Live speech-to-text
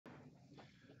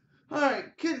All right,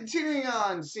 continuing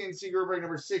on, CNC group break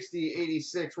number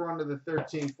 6086. We're on to the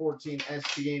 13-14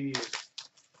 SPA Muse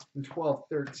and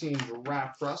 12-13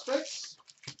 Draft Prospects.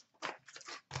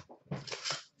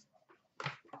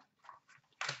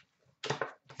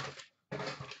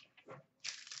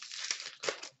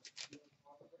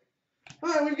 All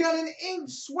right, we've got an ink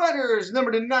sweaters,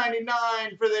 number to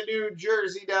 99 for the New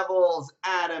Jersey Devils,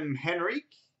 Adam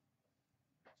Henrique.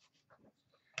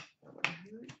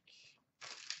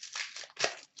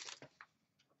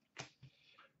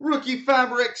 Rookie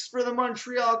fabrics for the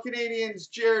Montreal Canadiens,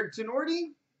 Jared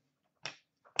Tenorti.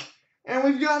 And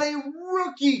we've got a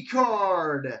rookie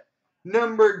card,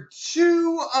 number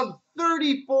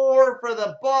 2/34 for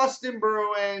the Boston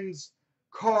Bruins,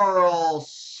 Carl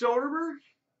Soderberg.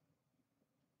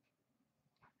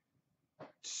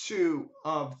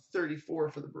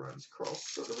 2/34 for the Bruins, Carl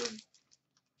Soderberg.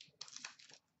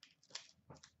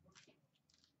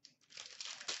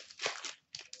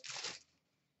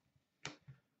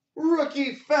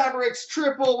 Rookie Fabrics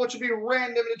triple, which will be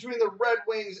random between the Red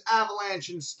Wings, Avalanche,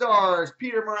 and Stars.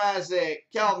 Peter Mrazek,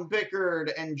 Calvin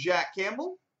Pickard, and Jack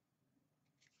Campbell.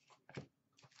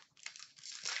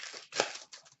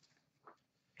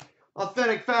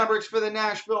 Authentic Fabrics for the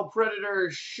Nashville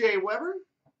Predators, Shea Weber.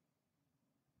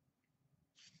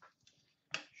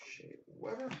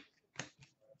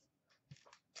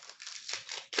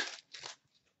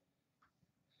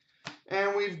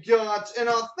 And we've got an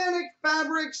Authentic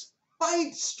Fabrics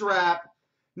Fight Strap,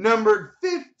 numbered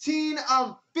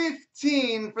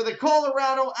 15/15 for the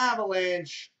Colorado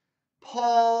Avalanche,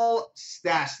 Paul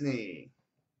Stastny.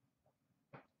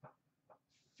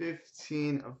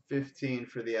 15/15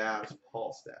 for the Avs,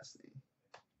 Paul Stastny.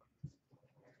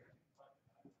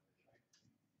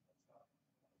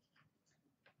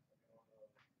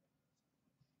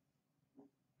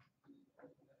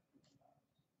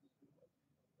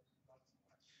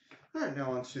 All right,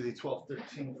 now on to the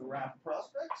 12-13 Draft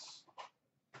Prospects.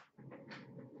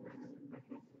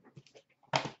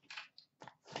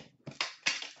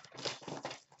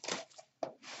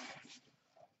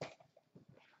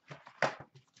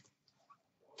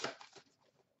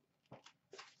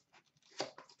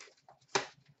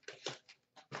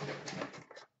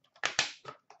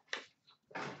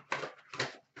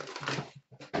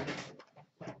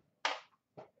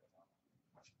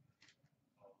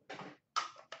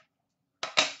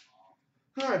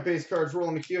 All right, base cards,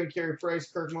 Roland McEwen, Carey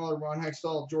Price, Kirk Muller, Ron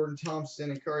Hextall, Jordan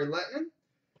Thompson, and Kari Lettinen.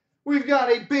 We've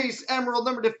got a base emerald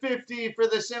number to 50 for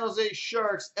the San Jose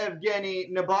Sharks,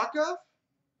 Evgeny Nabokov.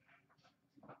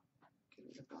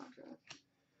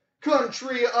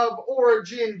 Country of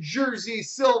Origin jersey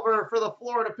silver for the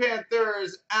Florida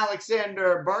Panthers,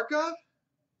 Alexander Barkov.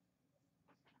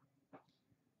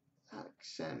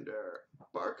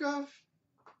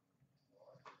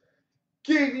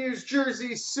 Game used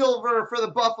jersey silver for the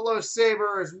Buffalo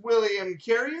Sabres, William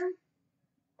Carrier.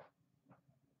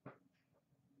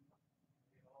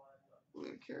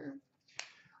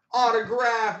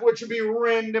 Autograph, which would be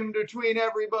random between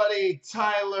everybody,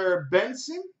 Tyler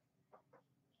Benson.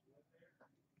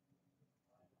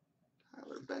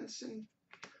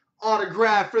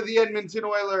 Autograph for the Edmonton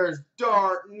Oilers,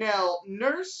 Darnell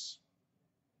Nurse.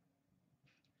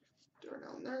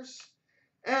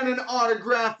 And an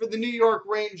autograph for the New York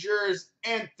Rangers,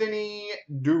 Anthony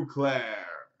Duclair.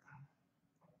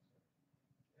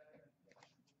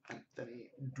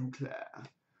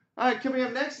 All right, coming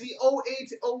up next, the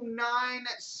 08-09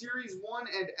 Series 1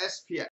 and SPX.